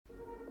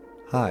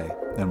Hi,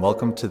 and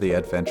welcome to the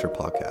Edventure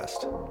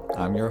Podcast.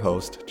 I'm your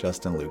host,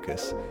 Justin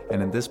Lukacs,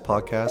 and in this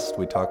podcast,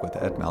 we talk with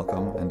Ed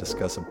Malcolm and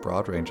discuss a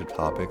broad range of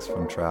topics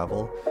from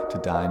travel to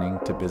dining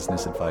to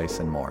business advice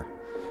and more.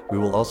 We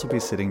will also be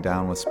sitting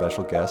down with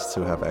special guests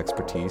who have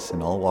expertise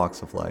in all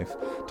walks of life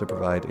to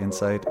provide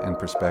insight and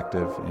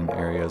perspective in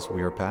areas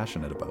we are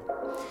passionate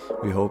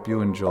about. We hope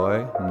you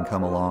enjoy and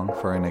come along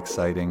for an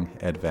exciting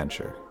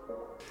adventure.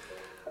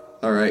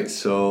 All right,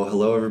 so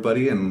hello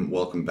everybody and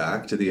welcome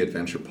back to the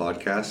Edventure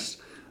Podcast.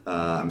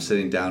 I'm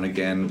sitting down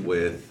again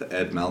with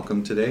Ed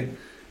Malcolm today,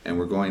 and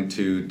we're going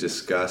to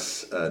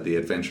discuss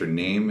the Edventure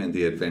name and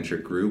the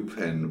Edventure Group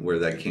and where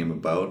that came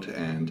about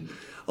and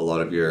a lot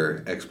of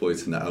your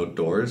exploits in the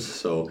outdoors.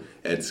 So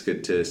Ed, it's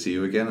good to see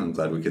you again. I'm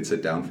glad we could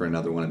sit down for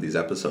another one of these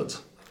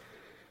episodes.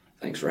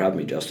 Thanks for having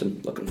me,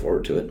 Justin. Looking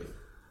forward to it.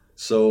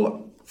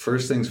 So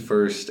first things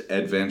first,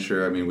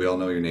 Edventure, I mean, we all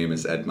know your name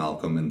is Ed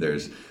Malcolm, and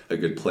there's a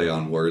good play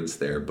on words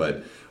there,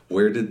 but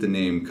where did the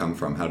name come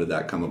from? How did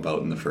that come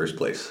about in the first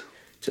place?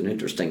 It's an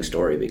interesting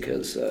story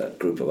because a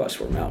group of us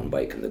were mountain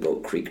biking the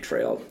Goat Creek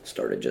Trail,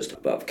 started just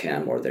above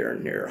Canmore there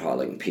near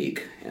Hauling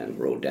Peak, and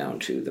rode down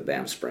to the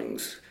Banff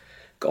Springs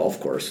golf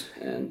course.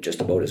 And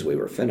just about as we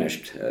were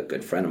finished, a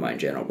good friend of mine,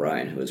 Jen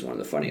O'Brien, who is one of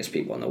the funniest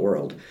people in the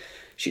world,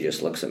 she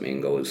just looks at me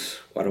and goes,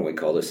 "Why don't we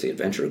call this the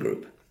Edventure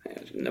Group?"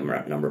 A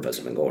number of us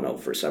have been going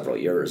out for several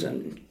years,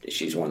 and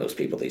she's one of those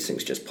people, these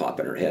things just pop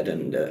in her head,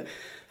 and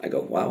I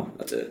go, wow,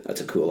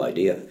 that's a cool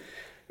idea.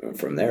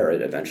 From there,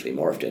 it eventually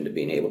morphed into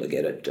being able to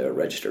get it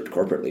registered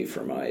corporately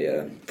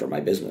for my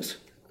business.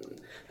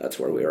 That's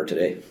where we are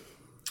today.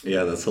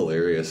 Yeah, that's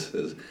hilarious.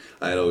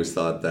 I had always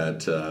thought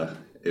that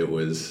it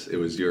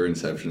was your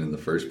inception in the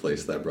first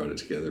place that brought it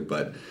together.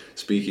 But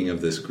speaking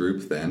of this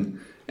group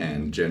then,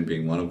 and Jen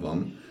being one of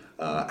them,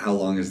 how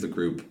long has the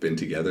group been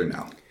together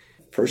now?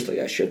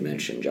 Firstly, I should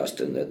mention,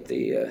 Justin, that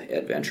the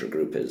Edventure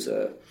Group is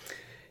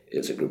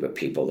a group of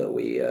people that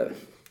we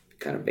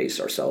kind of base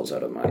ourselves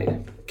out of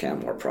my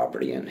Canmore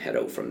property and head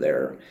out from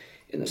there.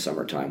 In the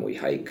summertime, we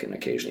hike and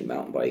occasionally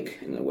mountain bike.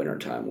 In the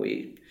wintertime,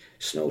 we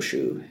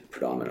snowshoe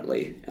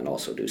predominantly and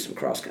also do some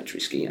cross-country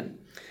skiing.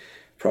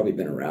 Probably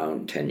been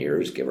around 10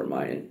 years, give or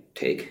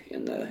take,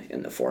 in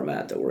the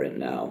format that we're in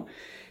now.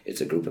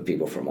 It's a group of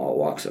people from all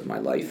walks of my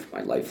life,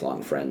 my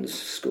lifelong friends,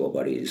 school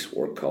buddies,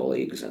 work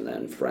colleagues, and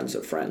then friends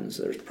of friends.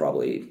 There's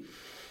probably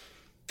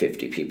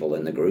 50 people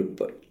in the group,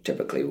 but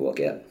typically we'll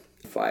get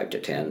 5 to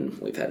 10.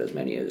 We've had as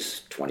many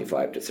as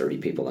 25 to 30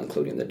 people,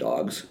 including the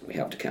dogs. We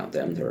have to count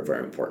them. They're a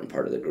very important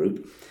part of the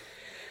group.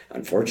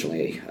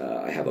 Unfortunately,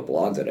 I have a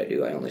blog that I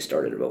do. I only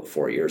started about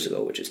 4 years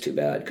ago, which is too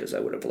bad because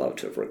I would have loved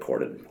to have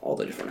recorded all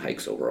the different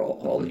hikes over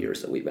all the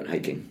years that we've been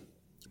hiking.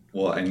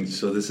 Well, and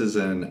so this is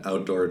an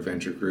outdoor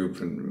adventure group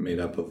and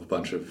made up of a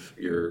bunch of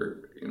your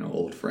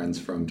old friends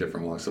from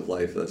different walks of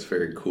life. That's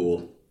very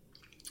cool.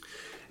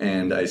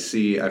 And I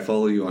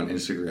follow you on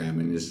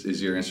Instagram, and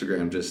is your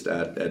Instagram just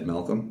at Ed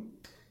Malcolm?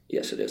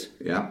 Yes, it is.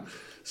 Yeah.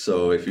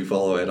 So if you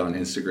follow Ed on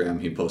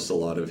Instagram, he posts a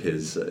lot of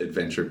his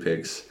adventure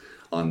pics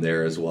on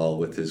there as well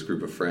with his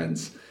group of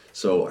friends.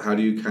 So how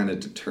do you kind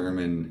of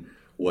determine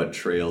what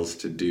trails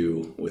to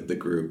do with the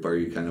group? Are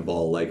you kind of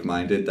all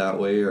like-minded that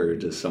way, or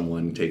does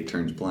someone take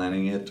turns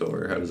planning it,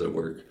 or how does it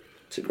work?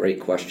 It's a great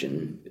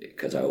question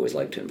because I always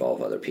like to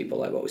involve other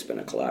people. I've always been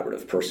a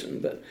collaborative person,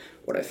 but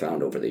what I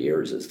found over the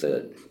years is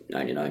that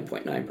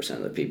 99.9%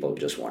 of the people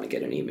just want to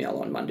get an email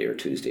on Monday or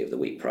Tuesday of the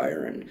week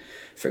prior and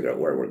figure out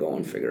where we're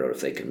going, figure out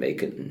if they can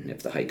make it, and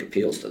if the hike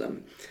appeals to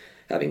them.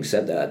 Having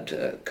said that,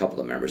 a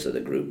couple of members of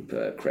the group,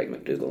 Craig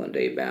McDougall and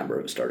Dave Bamber,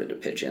 have started to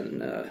pitch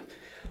in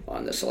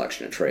on the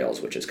selection of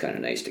trails, which is kind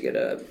of nice to get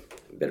a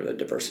bit of a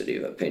diversity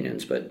of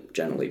opinions, but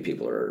generally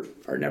people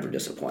are never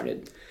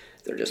disappointed.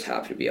 They're just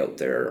happy to be out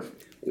there.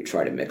 We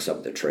try to mix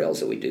up the trails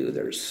that we do.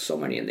 There's so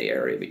many in the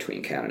area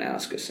between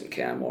Kananaskis and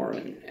Canmore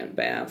and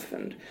Banff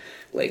and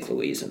Lake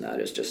Louise, and that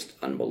is just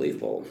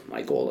unbelievable.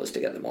 My goal is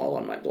to get them all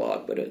on my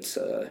blog, but it's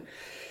a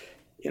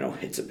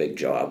big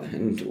job,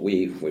 and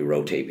we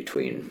rotate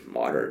between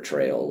moderate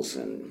trails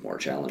and more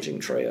challenging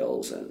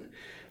trails and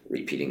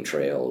repeating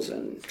trails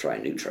and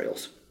trying new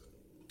trails.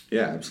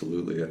 Yeah,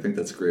 absolutely. I think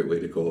that's a great way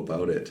to go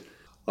about it.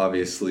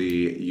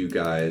 Obviously, you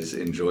guys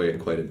enjoy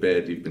it quite a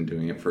bit. You've been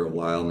doing it for a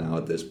while now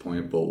at this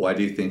point, but why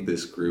do you think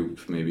this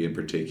group, maybe in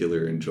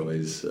particular,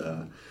 enjoys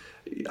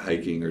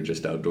hiking or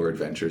just outdoor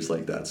adventures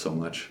like that so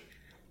much?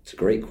 It's a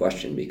great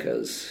question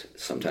because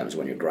sometimes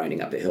when you're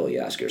grinding up a hill, you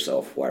ask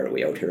yourself, why are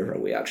we out here? Are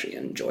we actually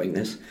enjoying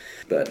this?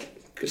 But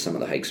because some of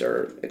the hikes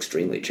are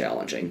extremely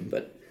challenging,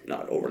 but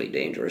not overly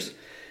dangerous.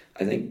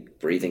 I think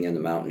breathing in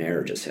the mountain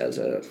air just has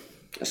a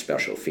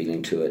special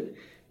feeling to it.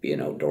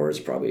 Being outdoors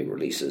probably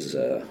releases,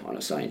 on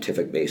a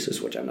scientific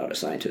basis, which I'm not a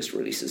scientist,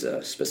 releases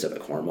a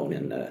specific hormone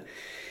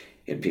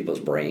in people's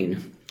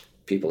brain.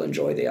 People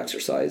enjoy the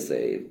exercise.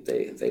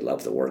 They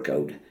love the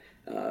workout.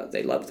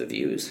 They love the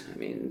views. I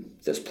mean,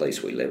 this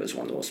place we live is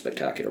one of the most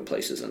spectacular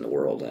places in the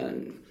world,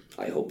 and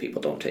I hope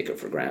people don't take it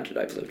for granted.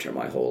 I've lived here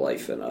my whole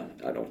life, and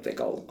I don't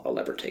think I'll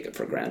ever take it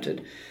for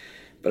granted.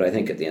 But I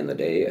think at the end of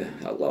the day,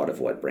 a lot of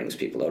what brings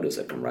people out is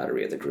the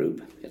camaraderie of the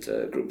group. It's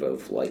a group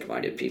of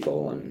like-minded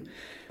people, and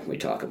we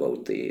talk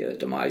about the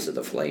demise of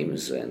the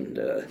Flames and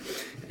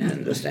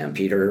the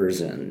Stampeders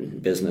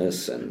and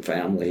business and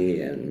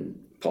family and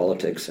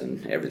politics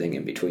and everything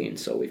in between.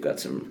 So we've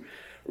got some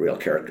real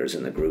characters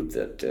in the group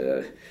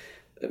that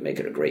make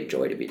it a great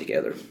joy to be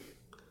together.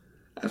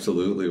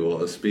 Absolutely.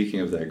 Well, speaking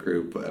of that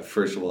group,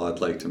 first of all,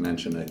 I'd like to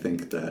mention, I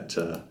think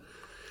that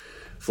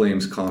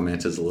Flames'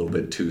 comment is a little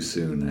bit too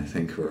soon. I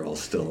think we're all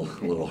still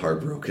a little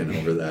heartbroken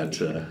over that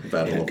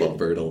Battle of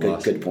Alberta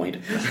loss. Good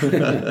point.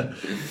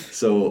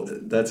 So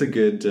that's a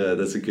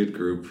good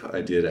group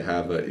idea to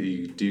have.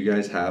 Do you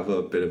guys have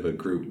a bit of a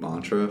group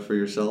mantra for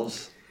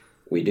yourselves?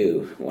 We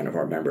do. One of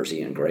our members,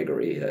 Ian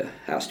Gregory,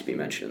 has to be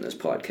mentioned in this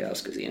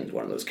podcast because Ian's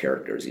one of those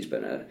characters. He's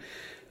been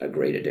a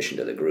great addition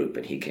to the group,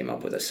 and he came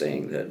up with a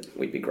saying that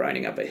we'd be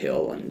grinding up a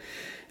hill, and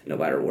no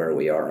matter where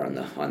we are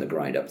on the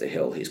grind up the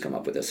hill, he's come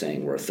up with a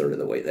saying, we're a third of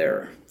the way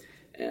there.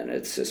 And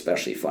it's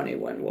especially funny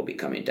when we'll be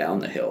coming down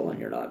the hill and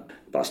you're not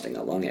busting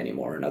a lung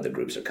anymore, and other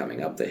groups are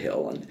coming up the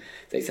hill and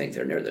they think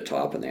they're near the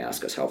top and they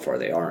ask us how far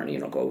they are,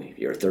 and go,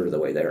 you're a third of the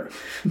way there.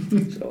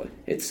 So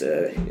it's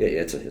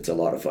a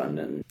lot of fun,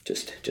 and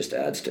just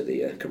adds to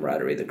the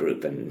camaraderie of the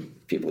group, and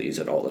people use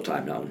it all the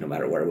time now. No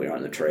matter where we are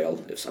on the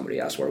trail, if somebody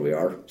asks where we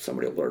are,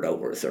 somebody will blurt out,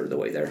 we're a third of the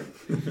way there.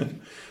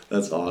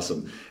 That's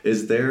awesome.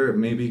 Is there,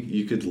 maybe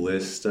you could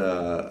list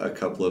a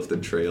couple of the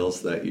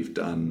trails that you've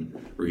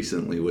done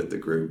recently with the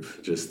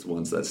group, just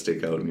ones that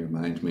stick out in your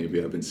mind?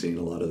 Maybe I've been seeing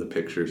a lot of the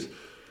pictures.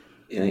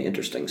 Yeah,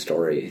 interesting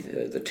story.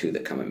 The two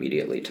that come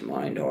immediately to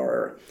mind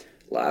are,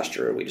 last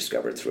year we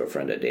discovered through a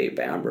friend of Dave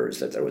Bamber's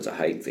that there was a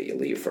hike that you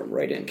leave from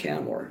right in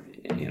Canmore,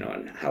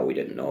 and how we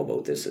didn't know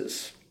about this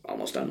is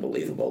almost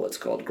unbelievable. It's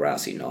called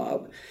Grassy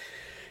Knob.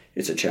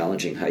 It's a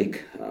challenging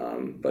hike,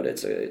 but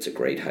it's a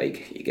great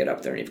hike. You get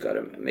up there and you've got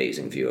an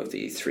amazing view of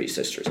the Three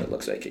Sisters. It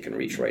looks like you can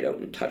reach right out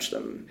and touch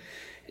them.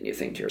 And you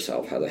think to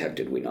yourself, how the heck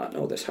did we not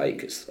know this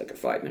hike is like a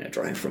 5-minute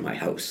drive from my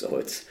house? So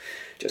it's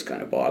just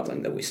kind of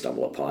boggling that we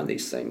stumble upon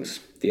these things.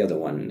 The other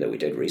one that we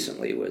did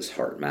recently was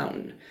Heart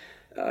Mountain.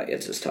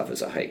 It's as tough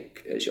as a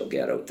hike as you'll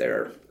get out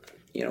there.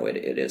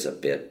 It is a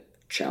bit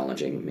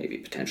challenging, maybe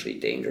potentially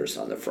dangerous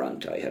on the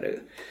front. I had a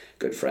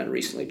good friend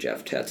recently,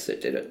 Jeff Tetz,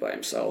 that did it by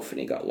himself, and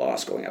he got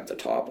lost going up the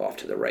top off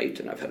to the right,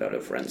 and I've had other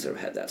friends that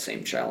have had that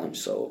same challenge,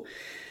 so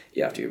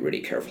you have to be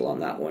really careful on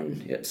that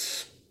one.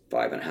 It's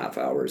 5.5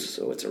 hours,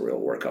 so it's a real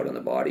workout on the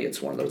body.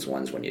 It's one of those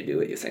ones when you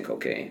do it, you think,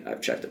 okay,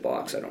 I've checked the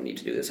box, I don't need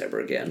to do this ever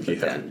again, but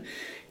then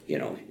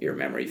your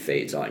memory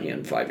fades on you,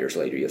 and 5 years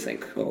later you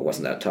think, oh, it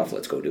wasn't that tough,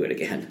 let's go do it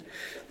again.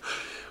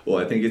 Well,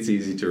 I think it's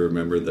easy to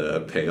remember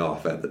the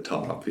payoff at the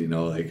top,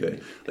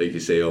 like you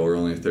say, oh, we're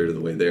only a third of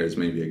the way there. It's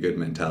maybe a good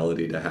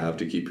mentality to have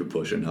to keep you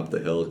pushing up the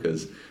hill,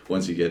 because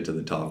once you get to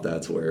the top,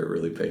 that's where it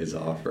really pays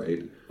off,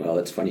 right? Well,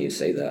 it's funny you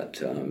say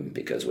that,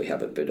 because we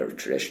have a bit of a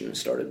tradition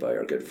started by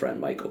our good friend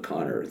Mike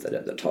O'Connor that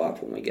at the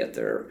top, when we get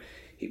there,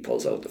 he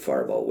pulls out the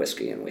Fireball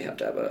whiskey, and we have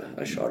to have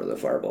a shot of the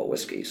Fireball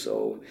whiskey.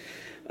 So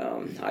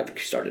I've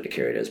started to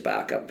carry it as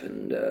backup,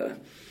 and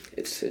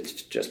it's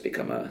just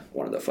become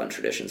one of the fun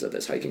traditions of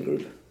this hiking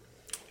group.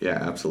 Yeah,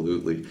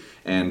 absolutely.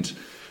 And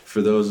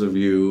for those of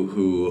you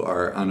who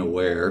are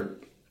unaware,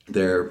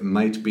 there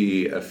might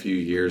be a few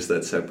years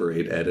that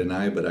separate Ed and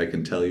I, but I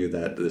can tell you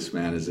that this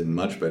man is in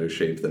much better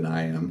shape than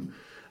I am,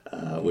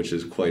 which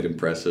is quite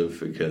impressive,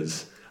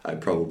 because I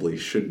probably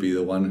should be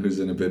the one who's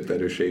in a bit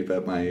better shape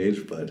at my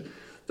age, but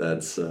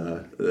that's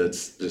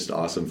just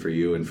awesome for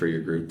you and for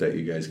your group that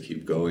you guys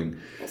keep going.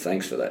 Well,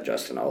 thanks for that,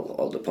 Justin.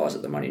 I'll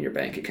deposit the money in your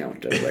bank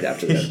account right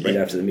after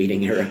the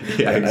meeting here.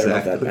 Yeah,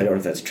 exactly. I don't know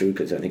if that's true,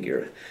 because I think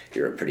you're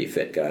a pretty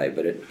fit guy,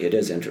 but it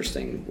is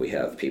interesting. We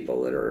have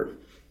people that are,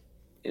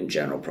 in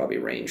general, probably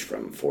range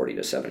from 40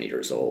 to 70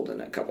 years old,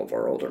 and a couple of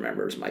our older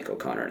members, Mike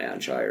O'Connor and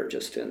Ann Shire, are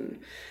just in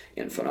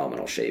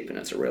phenomenal shape, and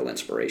it's a real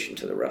inspiration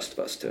to the rest of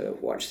us to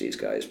watch these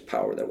guys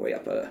power their way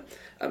up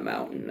a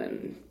mountain.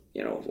 And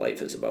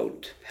life is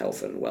about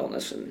health and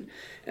wellness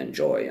and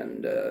joy,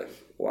 and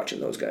watching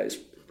those guys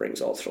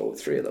brings all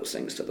three of those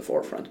things to the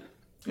forefront.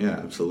 Yeah,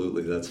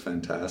 absolutely. That's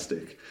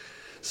fantastic.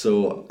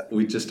 So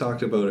we just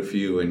talked about a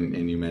few,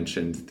 and you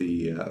mentioned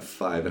the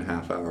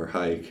 5.5 hour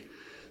hike.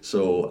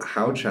 So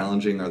how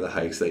challenging are the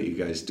hikes that you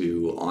guys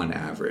do on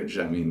average?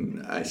 I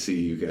mean, I see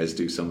you guys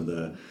do some of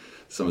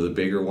the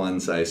bigger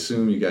ones. I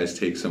assume you guys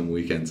take some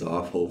weekends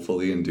off,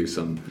 hopefully, and do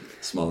some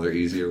smaller,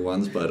 easier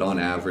ones. But on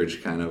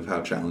average, kind of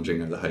how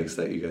challenging are the hikes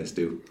that you guys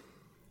do?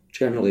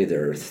 Generally,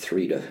 they're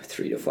 3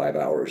 to 5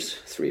 hours.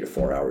 3 to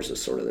 4 hours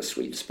is sort of the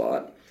sweet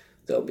spot.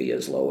 They'll be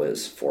as low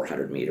as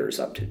 400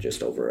 meters up to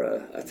just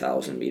over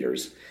 1,000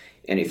 meters.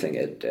 Anything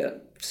at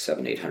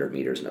 700-800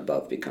 meters and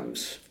above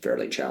becomes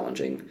fairly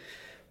challenging.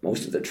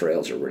 Most of the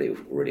trails are really,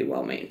 really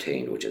well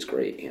maintained, which is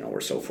great.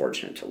 We're so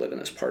fortunate to live in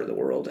this part of the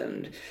world,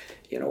 and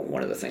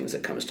one of the things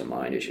that comes to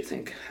mind is you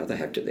think, how the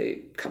heck did they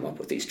come up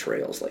with these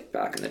trails like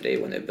back in the day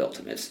when they built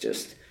them?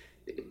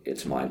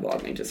 It's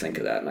mind-boggling to think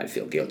of that, and I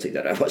feel guilty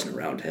that I wasn't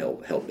around to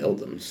help build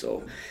them.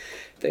 So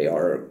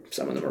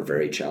some of them are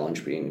very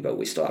challenging, but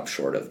we stop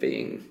short of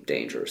being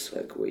dangerous.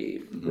 Like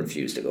we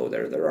refuse to go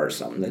there. There are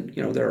some that,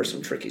 there are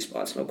some tricky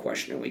spots, no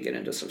question, and we get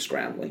into some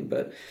scrambling,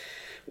 but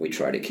we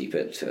try to keep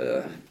it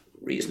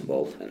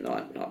reasonable and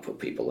not put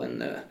people in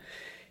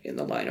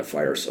the line of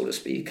fire, so to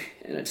speak.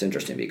 And it's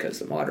interesting because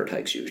the moderate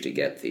hikes usually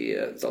get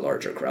the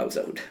larger crowds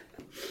out,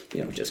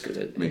 just because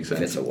it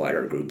fits a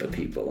wider group of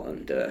people,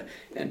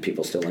 and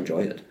people still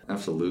enjoy it.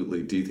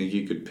 Absolutely. Do you think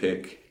you could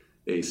pick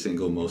a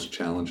single most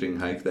challenging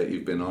hike that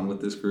you've been on with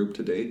this group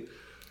to date?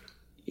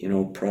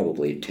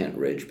 Probably Tent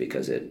Ridge,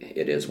 because it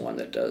is one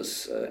that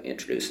does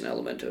introduce an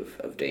element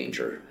of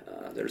danger.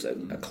 There's a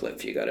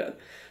cliff you got to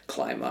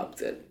climb up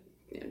that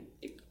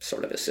you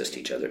sort of assist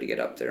each other to get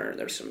up there, and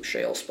there's some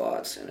shale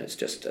spots, and it's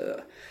just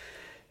a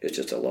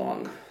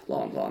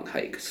long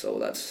hike. So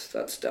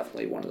that's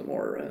definitely one of the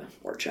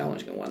more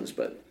challenging ones.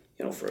 But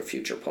for a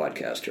future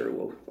podcast here,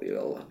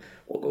 we'll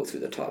go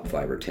through the top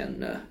 5 or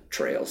 10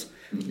 trails.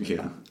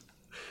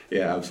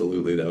 Yeah,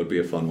 absolutely. That would be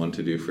a fun one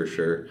to do for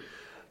sure.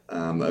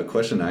 A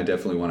question I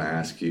definitely want to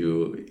ask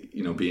you,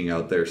 being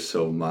out there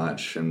so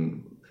much,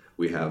 and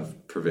we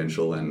have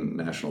provincial and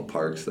national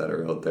parks that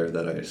are out there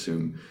that I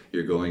assume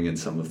you're going in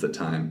some of the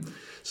time.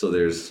 So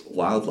there's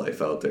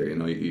wildlife out there,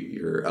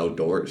 you're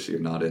outdoors, you're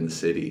not in the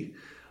city.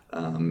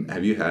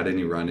 Have you had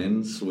any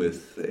run-ins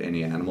with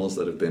any animals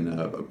that have been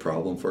a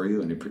problem for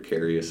you, any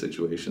precarious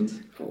situations?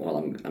 Well,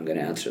 I'm going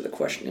to answer the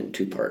question in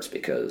 2 parts,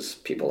 because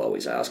people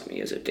always ask me,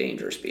 is it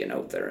dangerous being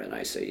out there? And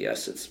I say,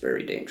 yes, it's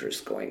very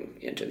dangerous going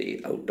into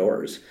the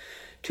outdoors.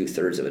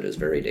 2/3 of it is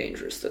very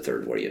dangerous. The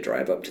third where you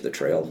drive up to the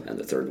trail, and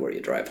the third where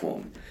you drive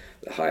home.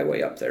 The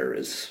highway up there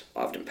is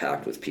often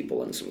packed with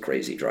people and some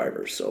crazy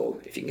drivers.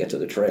 So if you can get to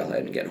the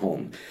trailhead and get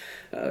home,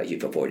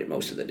 you've avoided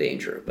most of the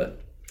danger.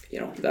 But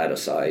that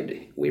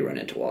aside, we run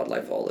into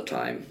wildlife all the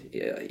time,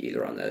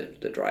 either on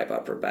the drive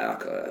up or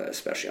back,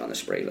 especially on the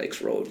Spray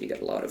Lakes Road. You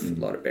get a lot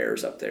of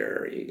bears up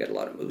there. You get a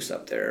lot of moose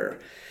up there.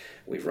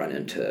 We've run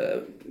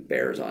into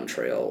bears on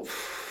trail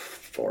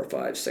 4,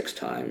 5, 6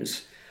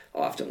 times,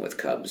 often with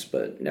cubs,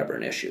 but never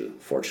an issue.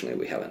 Fortunately,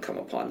 we haven't come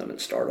upon them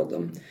and startled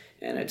them,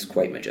 and it's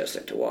quite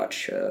majestic to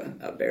watch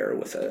a bear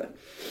with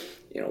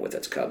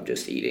its cub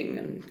just eating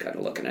and kind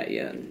of looking at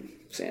you and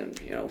saying,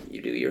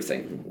 you do your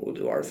thing, we'll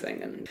do our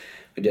thing. And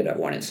we did have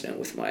one incident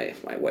with my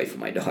wife and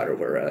my daughter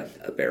where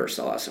a bear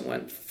saw us and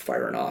went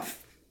firing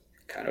off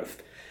kind of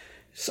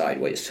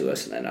sideways to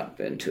us and then up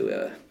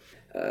into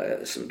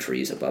some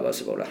trees above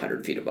us, about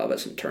 100 feet above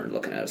us, and turned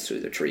looking at us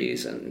through the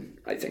trees. And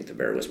I think the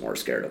bear was more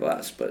scared of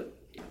us, but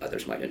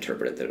others might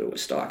interpret it that it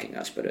was stalking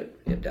us, but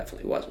it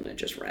definitely wasn't. It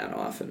just ran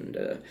off and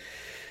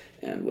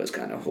was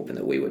kind of hoping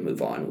that we would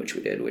move on, which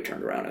we did. We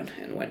turned around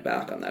and went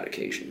back on that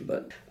occasion.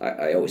 But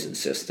I always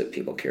insist that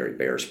people carry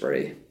bear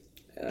spray.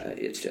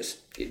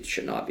 It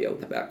should not be out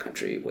in the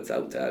backcountry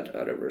without that,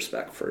 out of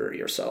respect for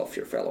yourself,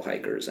 your fellow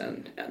hikers,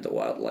 and the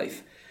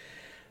wildlife.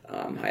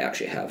 I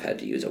actually have had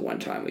to use it one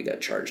time. We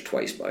got charged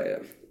twice by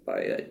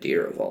a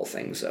deer, of all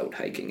things, out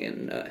hiking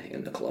in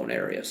the Kelowna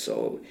area.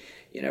 So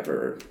you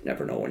never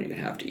know when you're going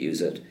to have to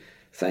use it.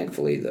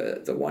 Thankfully,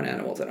 the one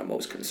animal that I'm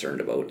most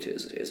concerned about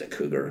is a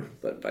cougar.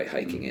 But by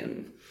hiking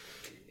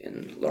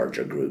in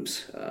larger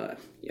groups,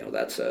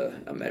 that's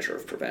a measure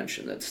of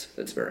prevention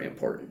that's very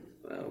important.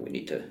 We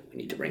need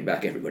to bring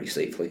back everybody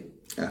safely.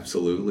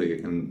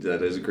 Absolutely, and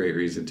that is a great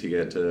reason to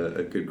get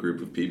a good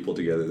group of people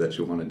together that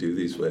you want to do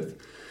these with.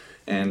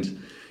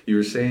 And you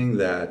were saying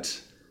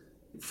that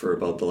for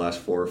about the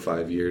last 4 or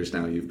 5 years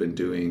now, you've been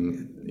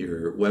doing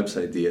your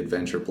website, the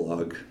Edventure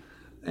blog,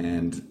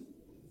 and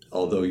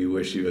although you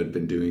wish you had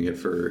been doing it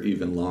for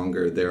even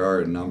longer, there are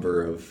a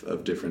number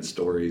of different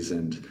stories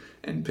and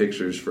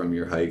pictures from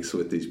your hikes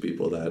with these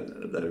people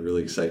that are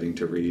really exciting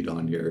to read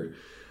on your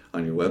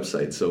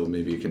website. So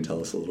maybe you can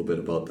tell us a little bit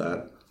about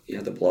that.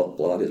 Yeah, the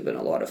blog has been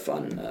a lot of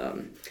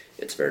fun.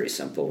 It's very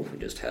simple. We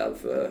just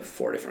have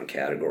 4 different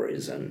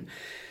categories, and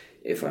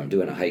if I'm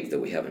doing a hike that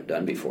we haven't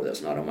done before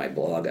that's not on my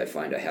blog, I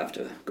find I have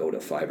to go to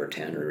 5 or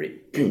 10 or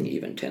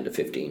even 10 to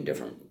 15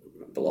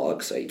 different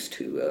blog sites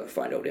to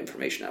find out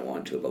information I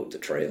want to about the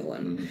trail.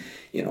 And,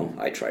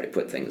 I try to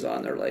put things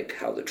on there like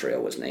how the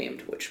trail was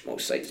named, which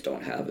most sites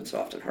don't have. It's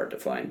often hard to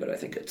find, but I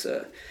think it's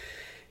a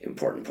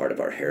important part of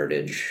our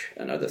heritage.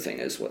 Another thing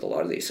is with a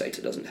lot of these sites,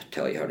 it doesn't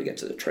tell you how to get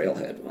to the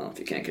trailhead. Well, if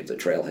you can't get to the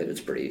trailhead,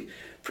 it's pretty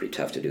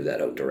tough to do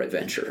that outdoor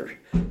adventure.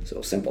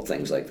 So simple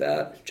things like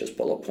that, just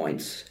bullet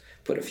points,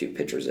 put a few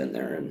pictures in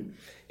there, and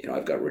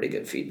I've got really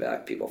good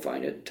feedback. People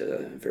find it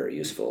a very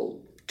useful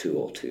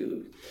tool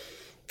to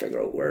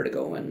figure out where to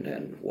go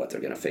and what they're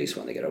going to face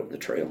when they get out on the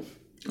trail.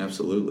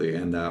 Absolutely,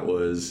 and that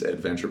was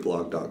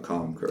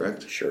adventureblog.com,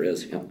 correct? Sure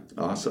is, yeah.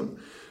 Awesome.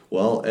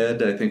 Well,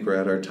 Ed, I think we're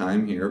at our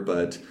time here,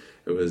 but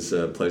it was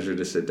a pleasure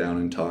to sit down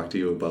and talk to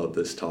you about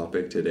this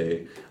topic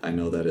today. I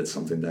know that it's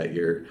something that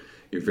you're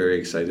very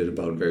excited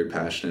about, very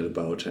passionate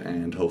about,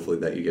 and hopefully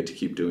that you get to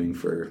keep doing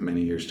for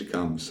many years to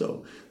come.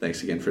 So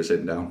thanks again for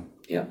sitting down.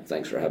 Yeah,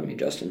 thanks for having me,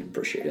 Justin.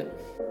 Appreciate it.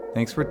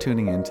 Thanks for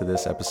tuning in to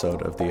this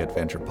episode of the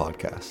Edventure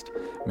Podcast.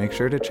 Make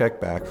sure to check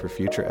back for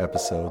future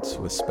episodes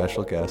with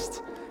special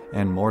guests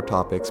and more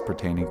topics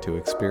pertaining to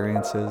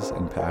experiences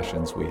and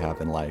passions we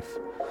have in life.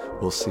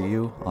 We'll see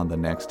you on the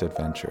next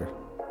adventure.